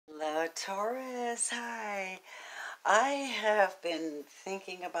Taurus, hi. I have been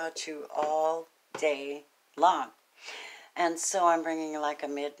thinking about you all day long. And so I'm bringing like a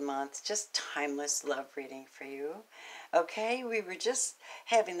mid-month, just timeless love reading for you. Okay, we were just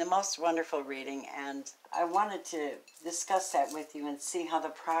having the most wonderful reading, and I wanted to discuss that with you and see how the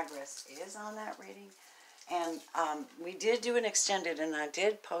progress is on that reading. And we did do an extended, and I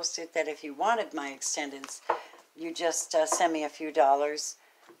did post it that if you wanted my extendeds, you just send me a few dollars,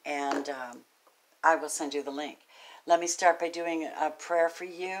 and I will send you the link. Let me start by doing a prayer for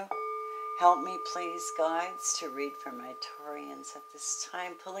you. Help me, please, guides, to read for my Taurians at this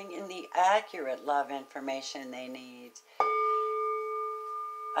time, pulling in the accurate love information they need.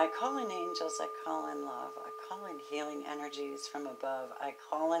 I call in angels, I call in love, I call in healing energies from above, I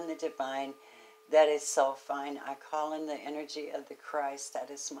call in the divine that is so fine, I call in the energy of the Christ that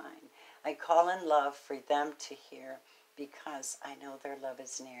is mine. I call in love for them to hear, because I know their love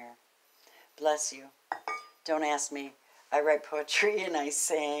is near. Bless you. Don't ask me. I write poetry and I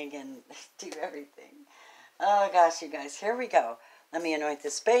sing and do everything. Oh gosh, you guys, here we go. Let me anoint the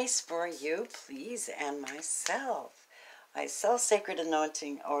space for you, please, and myself. I sell sacred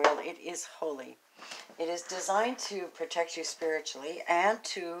anointing oil. It is holy. It is designed to protect you spiritually and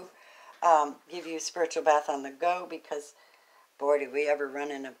to give you a spiritual bath on the go, because, boy, do we ever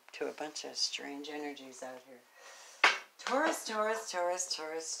run into a bunch of strange energies out here. Taurus, Taurus, Taurus,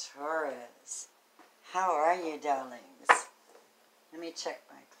 Taurus, Taurus. How are you, darlings? Let me check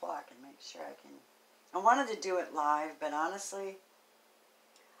my clock and make sure I can. I wanted to do it live, but honestly,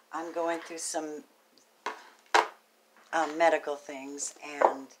 I'm going through some medical things,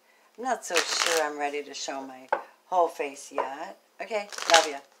 and I'm not so sure I'm ready to show my whole face yet. Okay, love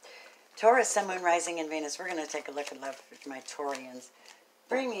you. Taurus, Sun, Moon, Rising, and Venus. We're going to take a look at love for my Taurians.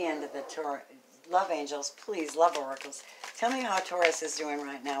 Bring me into the love angels, please, love oracles. Tell me how Taurus is doing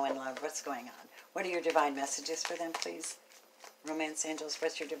right now in love. What's going on? What are your divine messages for them, please? Romance angels,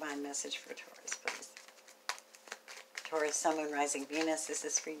 what's your divine message for Taurus, please? Taurus, Sun, Moon, Rising, Venus, this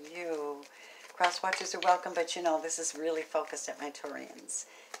is for you. Cross watchers are welcome, but you know, this is really focused at my Taurians.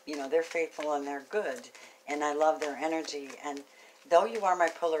 You know, they're faithful and they're good, and I love their energy. And though you are my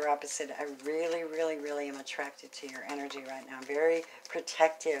polar opposite, I really, really, really am attracted to your energy right now. I'm very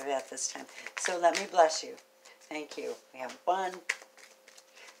protective at this time. So let me bless you. Thank you. We have one.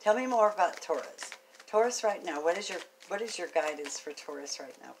 Tell me more about Taurus. Taurus right now, what is your guidance for Taurus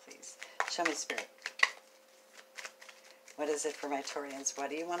right now, please? Show me, Spirit. What is it for my Taurians? What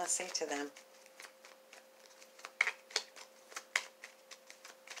do you want to say to them?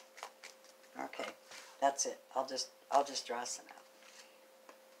 Okay, that's it. I'll just draw some out.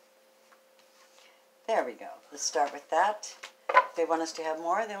 There we go. Let's start with that. If they want us to have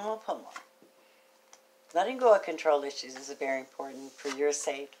more, then we'll pull more. Letting go of control issues is very important for your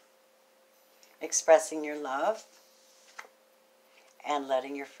sake. Expressing your love and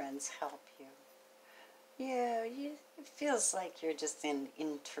letting your friends help you. Yeah, it feels like you're just in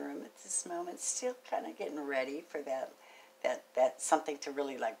interim at this moment, still kind of getting ready for that something to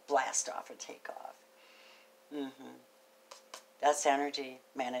really like blast off or take off. That's energy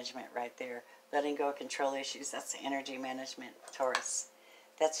management right there. Letting go of control issues, that's the energy management, Taurus.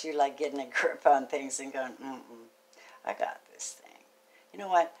 That's you like getting a grip on things and going, I got this thing. You know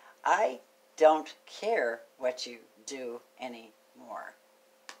what? I don't care what you do anymore.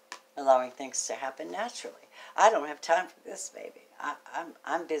 Allowing things to happen naturally. I don't have time for this, baby.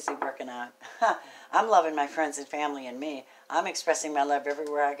 I'm busy working out. I'm loving my friends and family and me. I'm expressing my love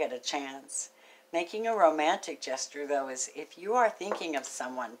everywhere I get a chance. Making a romantic gesture, though, is if you are thinking of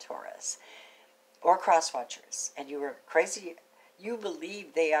someone, Taurus, or cross-watchers, and you are crazy, you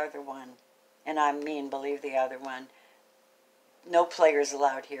believe they are the one, and I mean believe they are the one. No players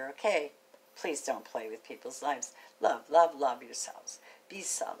allowed here, okay? Please don't play with people's lives. Love, love, love yourselves. Be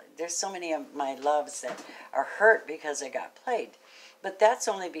solid. There's so many of my loves that are hurt because they got played. But that's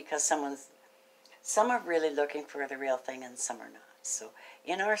only because some are really looking for the real thing and some are not. So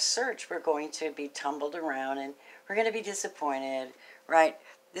in our search, we're going to be tumbled around and we're going to be disappointed, right?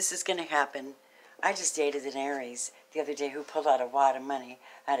 This is going to happen. I just dated an Aries the other day who pulled out a wad of money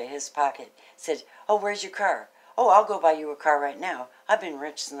out of his pocket. Said, oh, where's your car? Oh, I'll go buy you a car right now. I've been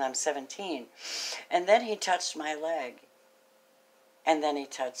rich since I'm 17. And then he touched my leg. And then he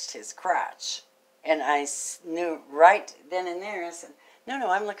touched his crotch. And I knew right then and there, I said, no,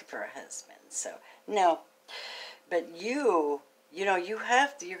 I'm looking for a husband. So, no. But you know, you're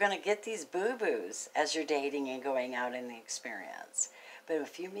going to get these boo-boos as you're dating and going out in the experience. But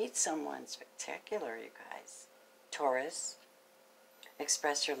if you meet someone spectacular, you guys, Taurus,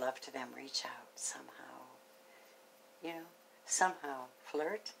 express your love to them, reach out somehow. You know, somehow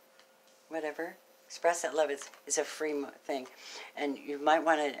flirt, whatever. Express that love. It's a free thing. And you might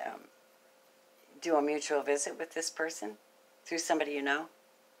want to do a mutual visit with this person through somebody you know.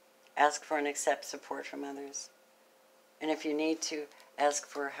 Ask for and accept support from others. And if you need to, ask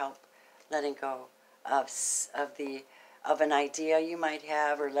for help letting go of an idea you might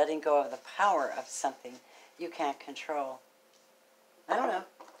have, or letting go of the power of something you can't control. I don't know.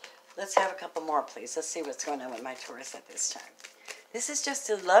 Let's have a couple more, please. Let's see what's going on with my Taurus at this time. This is just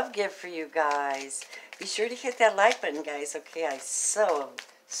a love gift for you guys. Be sure to hit that like button, guys. Okay, I so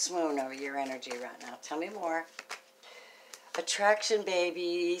swoon over your energy right now. Tell me more. Attraction,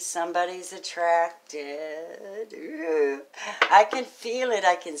 baby. Somebody's attracted. Ooh. I can feel it.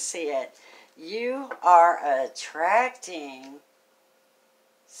 I can see it. You are attracting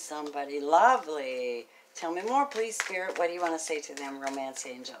somebody lovely. Tell me more, please, Spirit. What do you want to say to them, romance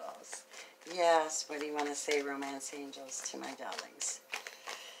angels? Yes, what do you want to say, romance angels, to my darlings?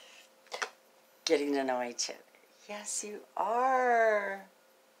 Getting to know each other. Yes, you are.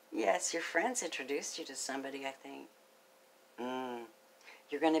 Yes, your friends introduced you to somebody, I think.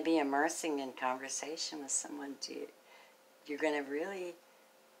 You're going to be immersing in conversation with someone. You're going to really,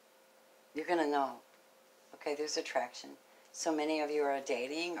 you're going to know. Okay, there's attraction. So many of you are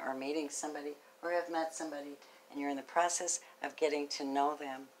dating or meeting somebody or have met somebody, and you're in the process of getting to know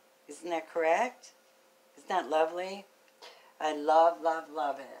them. Isn't that correct? Isn't that lovely? I love, love,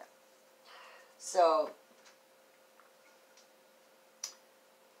 love it. So,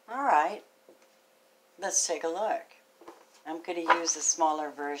 all right, let's take a look. I'm going to use a smaller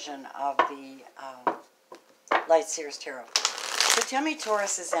version of the Light Seers Tarot. So tell me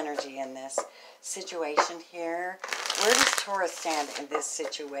Taurus's energy in this situation here. Where does Taurus stand in this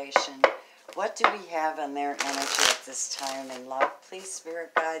situation? What do we have on their energy at this time in love? Please,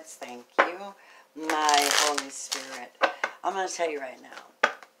 Spirit Guides, thank you. My Holy Spirit. I'm going to tell you right now.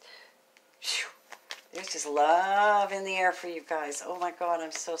 Whew, there's just love in the air for you guys. Oh my God,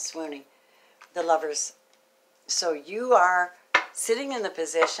 I'm so swooning. The Lovers. So you are sitting in the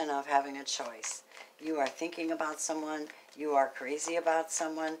position of having a choice. You are thinking about someone. You are crazy about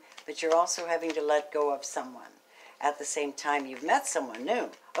someone. But you're also having to let go of someone. At the same time, you've met someone new.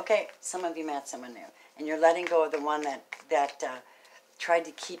 Okay, some of you met someone new. And you're letting go of the one that tried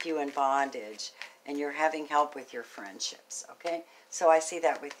to keep you in bondage. And you're having help with your friendships. Okay, so I see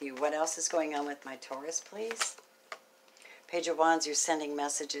that with you. What else is going on with my Taurus, please? Page of Wands, you're sending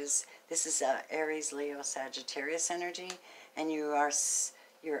messages. This is Aries, Leo, Sagittarius energy. And you're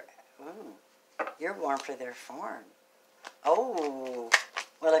warm for their form. Oh,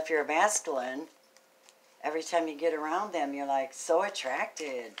 well, if you're a masculine, every time you get around them, you're like so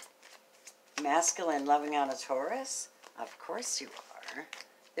attracted. Masculine loving on a Taurus? Of course you are.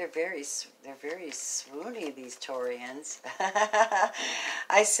 They're very swoony, these Taurians.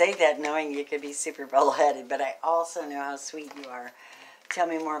 I say that knowing you could be super bullheaded, but I also know how sweet you are. Tell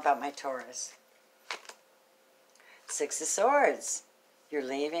me more about my Taurus. Six of Swords. You're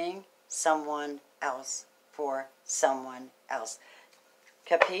leaving someone else for someone else.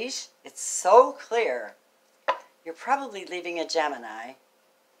 Capiche? It's so clear. You're probably leaving a Gemini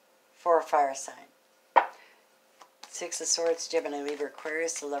for a fire sign. Six of Swords, Gemini, Libra,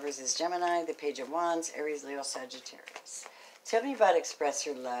 Aquarius. The Lovers is Gemini. The Page of Wands, Aries, Leo, Sagittarius. Tell me about express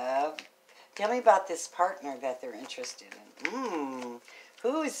your love. Tell me about this partner that they're interested in.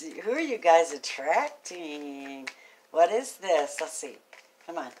 Who are you guys attracting? What is this? Let's see.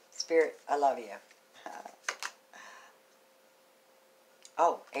 Come on, Spirit, I love you.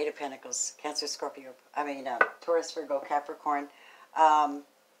 Oh, Eight of Pentacles, Cancer, Scorpio. Taurus, Virgo, Capricorn.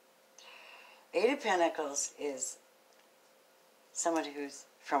 Eight of Pentacles is someone who's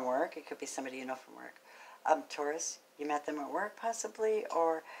from work. It could be somebody you know from work. Taurus, you met them at work possibly,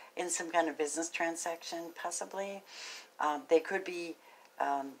 or in some kind of business transaction possibly. They could be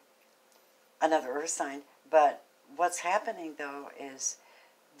another earth sign. But what's happening though is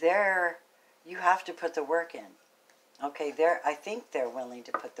you have to put the work in. Okay, I think they're willing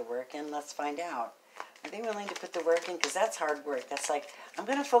to put the work in. Let's find out. Are they willing to put the work in? Because that's hard work. That's like, I'm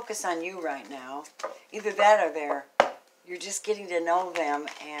going to focus on you right now. Either that or you're just getting to know them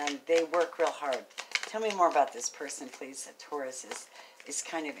and they work real hard. Tell me more about this person, please. That Taurus is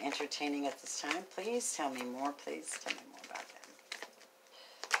kind of entertaining at this time. Please tell me more. Please tell me more about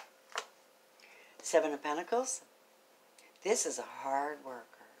them. Seven of Pentacles. This is a hard worker.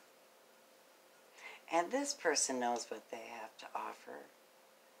 And this person knows what they have to offer.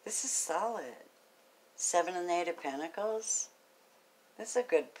 This is solid. Seven and Eight of Pentacles. This is a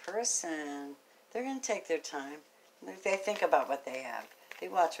good person. They're going to take their time. They think about what they have. They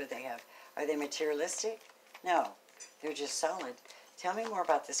watch what they have. Are they materialistic? No. They're just solid. Tell me more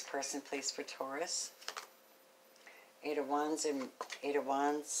about this person, please, for Taurus. Eight of Wands and Eight of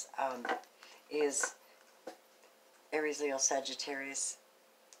Wands is Aries, Leo, Sagittarius.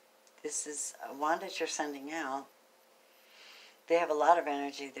 This is a wand that you're sending out. They have a lot of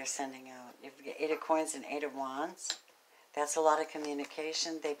energy they're sending out. You've got Eight of Coins and Eight of Wands. That's a lot of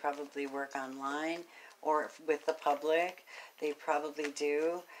communication. They probably work online or with the public. They probably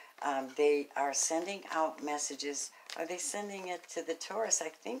do. They are sending out messages. Are they sending it to the Taurus? I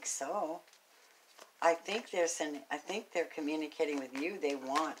think so. I think they're communicating with you. They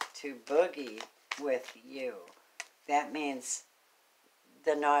want to boogie with you. That means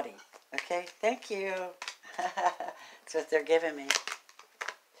the naughty. Okay? Thank you. That's what they're giving me.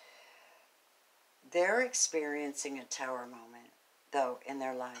 They're experiencing a tower moment, though, in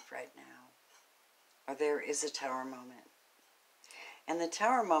their life right now. Or there is a tower moment. And the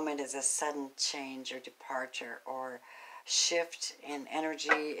tower moment is a sudden change or departure or shift in energy.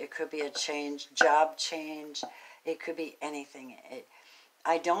 It could be a change, job change. It could be anything.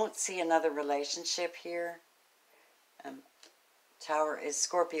 I don't see another relationship here. Tower is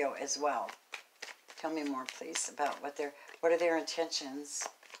Scorpio as well. Tell me more, please, about what are their intentions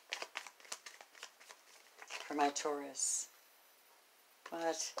for my Taurus.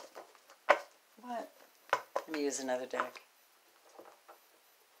 What? Let me use another deck.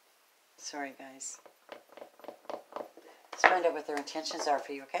 Sorry, guys. Let's find out what their intentions are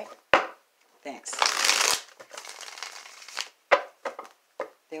for you, okay? Thanks.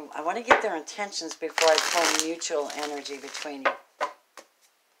 I want to get their intentions before I pull mutual energy between you.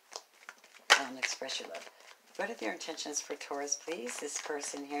 And express your love. What are their intentions for Taurus, please? This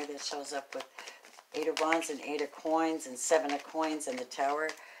person here that shows up with Eight of Wands and Eight of Coins and Seven of Coins and the Tower.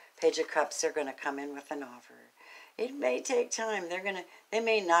 Page of Cups, they're going to come in with an offer. It may take time. They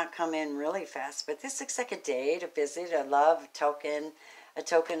may not come in really fast, but this looks like a date, a visit, a love token, a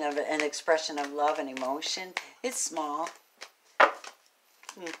token of an expression of love and emotion. It's small.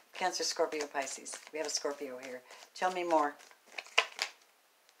 Cancer, Scorpio, Pisces. We have a Scorpio here. Tell me more.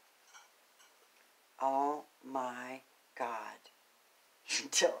 Oh my God.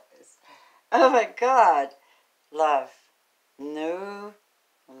 Taurus. Oh my God. Love. New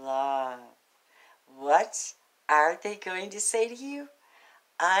love. What are they going to say to you?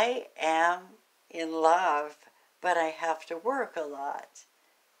 I am in love, but I have to work a lot.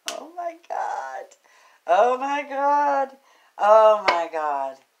 Oh my God. Oh my God. Oh my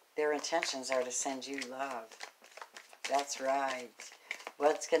God. Their intentions are to send you love. That's right.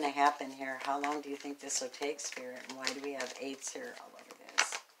 What's going to happen here? How long do you think this will take, Spirit? And why do we have eights here all over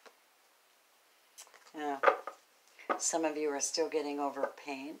this? Yeah. Some of you are still getting over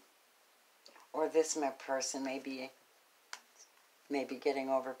pain. Or this person may be getting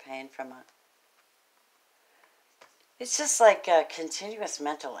over pain from a... It's just like a continuous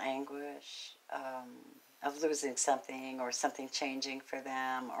mental anguish of losing something or something changing for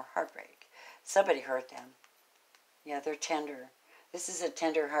them or heartbreak. Somebody hurt them. Yeah, they're tender. This is a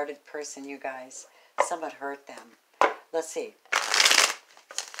tender-hearted person, you guys. Someone hurt them. Let's see.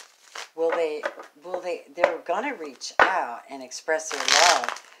 They're going to reach out and express their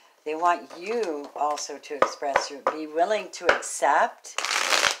love. They want you also to be willing to accept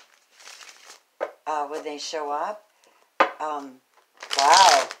when they show up.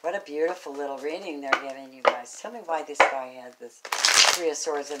 Wow, what a beautiful little reading they're giving you guys. Tell me why this guy had this Three of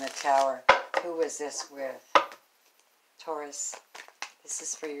Swords in the Tower. Who was this with? Taurus. This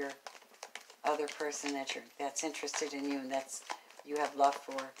is for your other person that's interested in you and you have love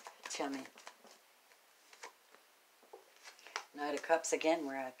for. Tell me. Knight of Cups. Again,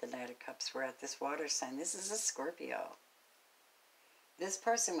 we're at the Knight of Cups. We're at this water sign. This is a Scorpio. This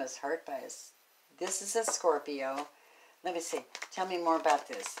person was hurt by us. This is a Scorpio. Let me see. Tell me more about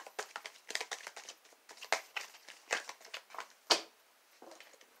this.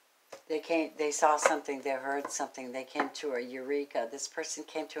 They saw something, they heard something, they came to a eureka. This person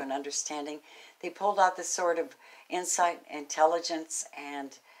came to an understanding. They pulled out this sort of insight, intelligence,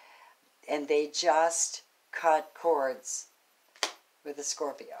 and they just cut cords with a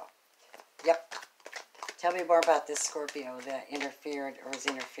Scorpio. Yep. Tell me more about this Scorpio that interfered or is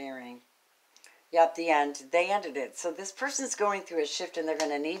interfering. Yep, the end. They ended it. So this person's going through a shift and they're going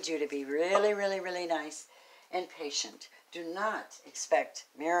to need you to be really, really, really nice and patient. Do not expect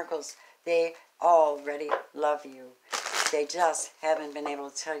miracles. They already love you. They just haven't been able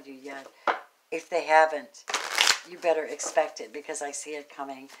to tell you yet. If they haven't, you better expect it because I see it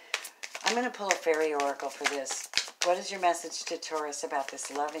coming. I'm going to pull a fairy oracle for this. What is your message to Taurus about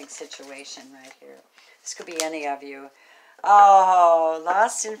this loving situation right here? This could be any of you. Oh,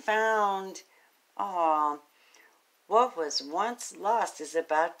 lost and found. Oh, What was once lost is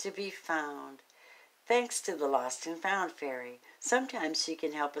about to be found. Thanks to the Lost and Found Fairy. Sometimes she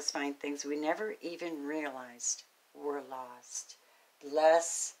can help us find things we never even realized were lost.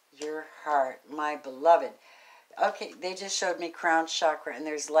 Bless your heart, my beloved. Okay, they just showed me crown chakra, and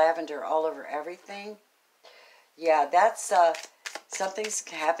there's lavender all over everything. Yeah, that's something's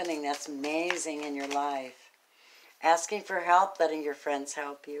happening that's amazing in your life. Asking for help, letting your friends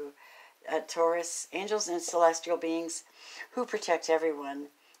help you. Taurus, angels and celestial beings who protect everyone,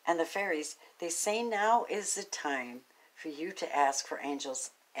 and the fairies, they say now is the time for you to ask for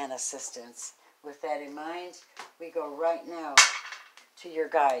angels and assistance. With that in mind, we go right now to your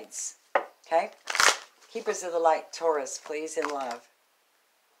guides. Okay? Keepers of the light, Taurus, please, in love.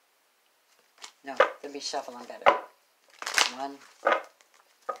 No, let me shuffle them better. 1, 2,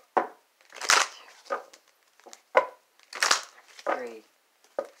 3,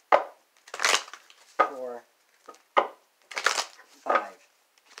 4, 5.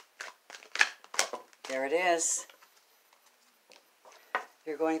 There it is.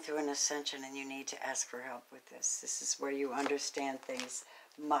 You're going through an ascension and you need to ask for help with this. This is where you understand things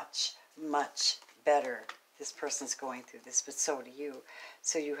much, much better. This person's going through this, but so do you.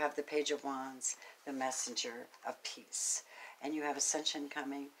 So you have the Page of Wands, the Messenger of Peace, and you have ascension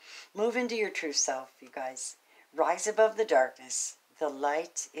coming. Move into your true self, you guys. Rise above the darkness. The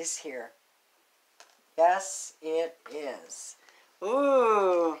light is here. Yes, it is.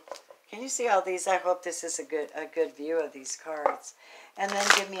 Ooh. Can you see all these? I hope this is a good view of these cards. And then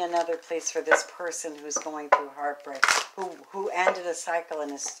give me another place for this person who's going through heartbreak, who ended a cycle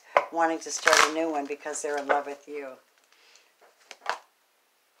and is wanting to start a new one because they're in love with you.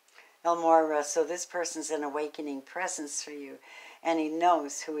 Elmora, so this person's an awakening presence for you, and he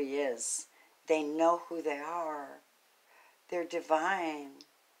knows who he is. They know who they are. They're divine.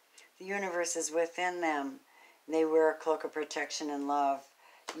 The universe is within them. They wear a cloak of protection and love.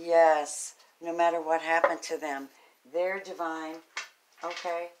 Yes, no matter what happened to them, they're divine.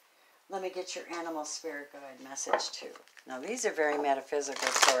 Okay, let me get your animal spirit guide message too. Now, these are very metaphysical,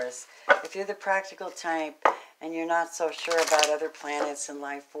 Taurus. If you're the practical type and you're not so sure about other planets and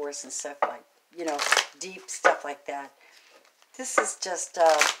life force and stuff like, you know, deep stuff like that, this is just,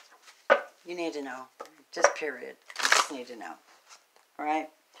 you need to know. Just period. You just need to know. All right?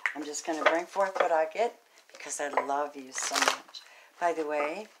 I'm just going to bring forth what I get because I love you so much. By the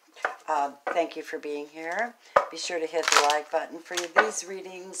way, thank you for being here. Be sure to hit the like button for these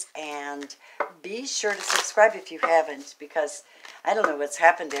readings, and be sure to subscribe if you haven't, because I don't know what's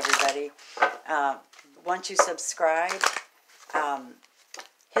happened to everybody. Once you subscribe,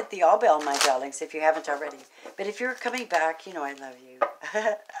 hit the all bell, my darlings, if you haven't already. But if you're coming back, you know I love you.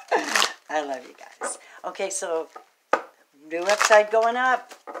 I love you guys. Okay, so new website going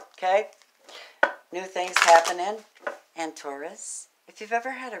up, okay? New things happening. And Taurus, if you've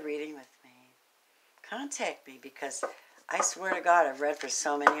ever had a reading with me, contact me, because I swear to God, I've read for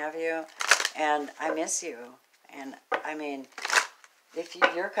so many of you, and I miss you. And I mean, if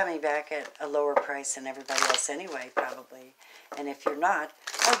you're coming back at a lower price than everybody else anyway, probably, and if you're not,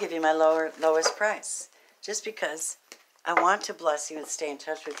 I'll give you my lowest price, just because I want to bless you and stay in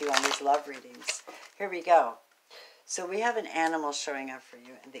touch with you on these love readings. Here we go. So we have an animal showing up for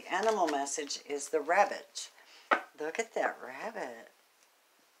you, and the animal message is the rabbit. Look at that rabbit.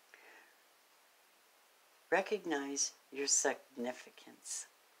 Recognize your significance.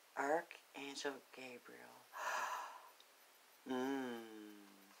 Archangel Gabriel.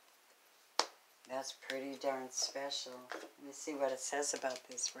 That's pretty darn special. Let me see what it says about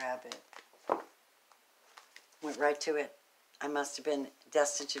this rabbit. Went right to it. I must have been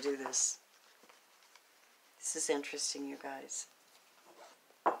destined to do this. This is interesting, you guys.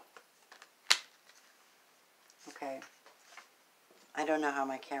 Okay. I don't know how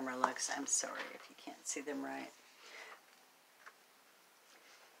my camera looks. I'm sorry if you can't see them right.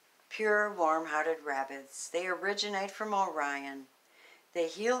 Pure, warm-hearted rabbits. They originate from Orion. They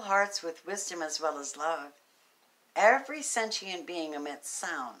heal hearts with wisdom as well as love. Every sentient being emits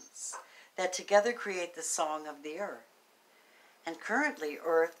sounds that together create the song of the earth. And currently,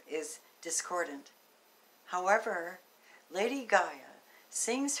 Earth is discordant. However, Lady Gaia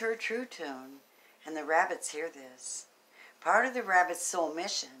sings her true tune, and the rabbits hear this. Part of the rabbit's soul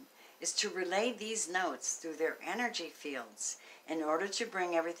mission is to relay these notes through their energy fields in order to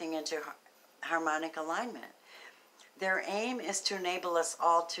bring everything into harmonic alignment. Their aim is to enable us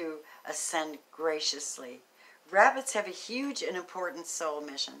all to ascend graciously. Rabbits have a huge and important soul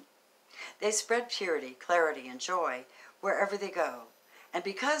mission. They spread purity, clarity, and joy wherever they go. And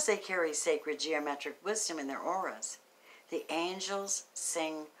because they carry sacred geometric wisdom in their auras, the angels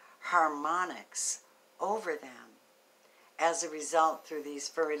sing harmonics over them. As a result, through these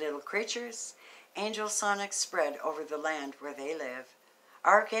furry little creatures, angel sonics spread over the land where they live.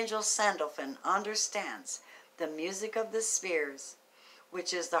 Archangel Sandalphon understands the music of the spheres,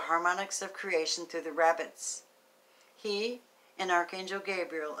 which is the harmonics of creation through the rabbits. He and Archangel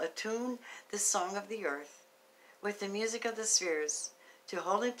Gabriel attune the song of the earth with the music of the spheres to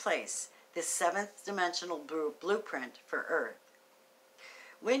hold in place this seventh dimensional blueprint for Earth.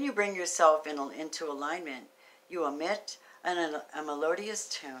 When you bring yourself into alignment, you emit a melodious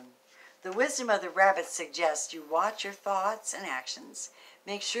tune. The wisdom of the rabbit suggests you watch your thoughts and actions.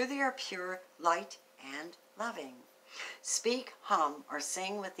 Make sure they are pure, light, and loving. Speak, hum, or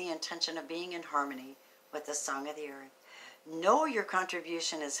sing with the intention of being in harmony with the song of the earth. Know your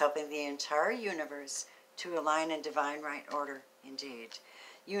contribution is helping the entire universe to align in divine right order. Indeed,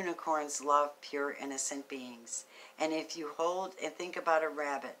 unicorns love pure, innocent beings. And if you hold and think about a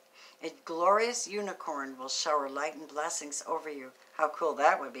rabbit, a glorious unicorn will shower light and blessings over you. How cool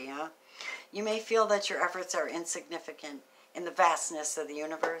that would be, huh? You may feel that your efforts are insignificant in the vastness of the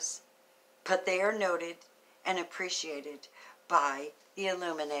universe, but they are noted and appreciated by the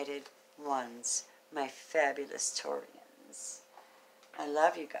illuminated ones, my fabulous Taurians. I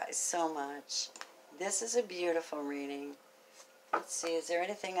love you guys so much. This is a beautiful reading. Let's see, is there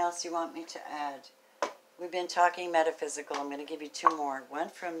anything else you want me to add? We've been talking metaphysical. I'm going to give you two more. One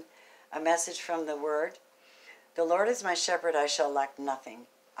from a message from the Word. The Lord is my shepherd, I shall lack nothing.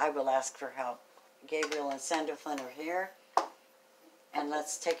 I will ask for help. Gabriel and Sandalphon are here. And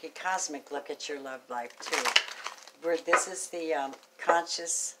let's take a cosmic look at your love life, too. This is the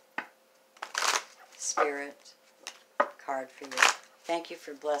conscious spirit card for you. Thank you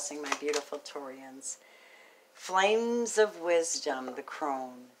for blessing my beautiful Taurians. Flames of Wisdom, the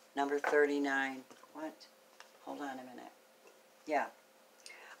Crone, number 39. What? Hold on a minute. Yeah.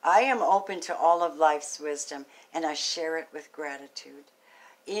 I am open to all of life's wisdom, and I share it with gratitude.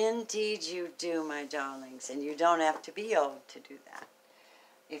 Indeed you do, my darlings, and you don't have to be old to do that.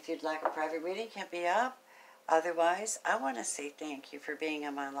 If you'd like a private reading, hit me up. Otherwise, I want to say thank you for being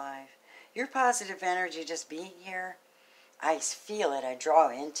in my life. Your positive energy just being here, I feel it, I draw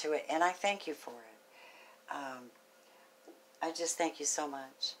into it, and I thank you for it. I just thank you so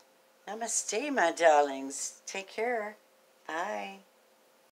much. Namaste, my darlings. Take care. Bye.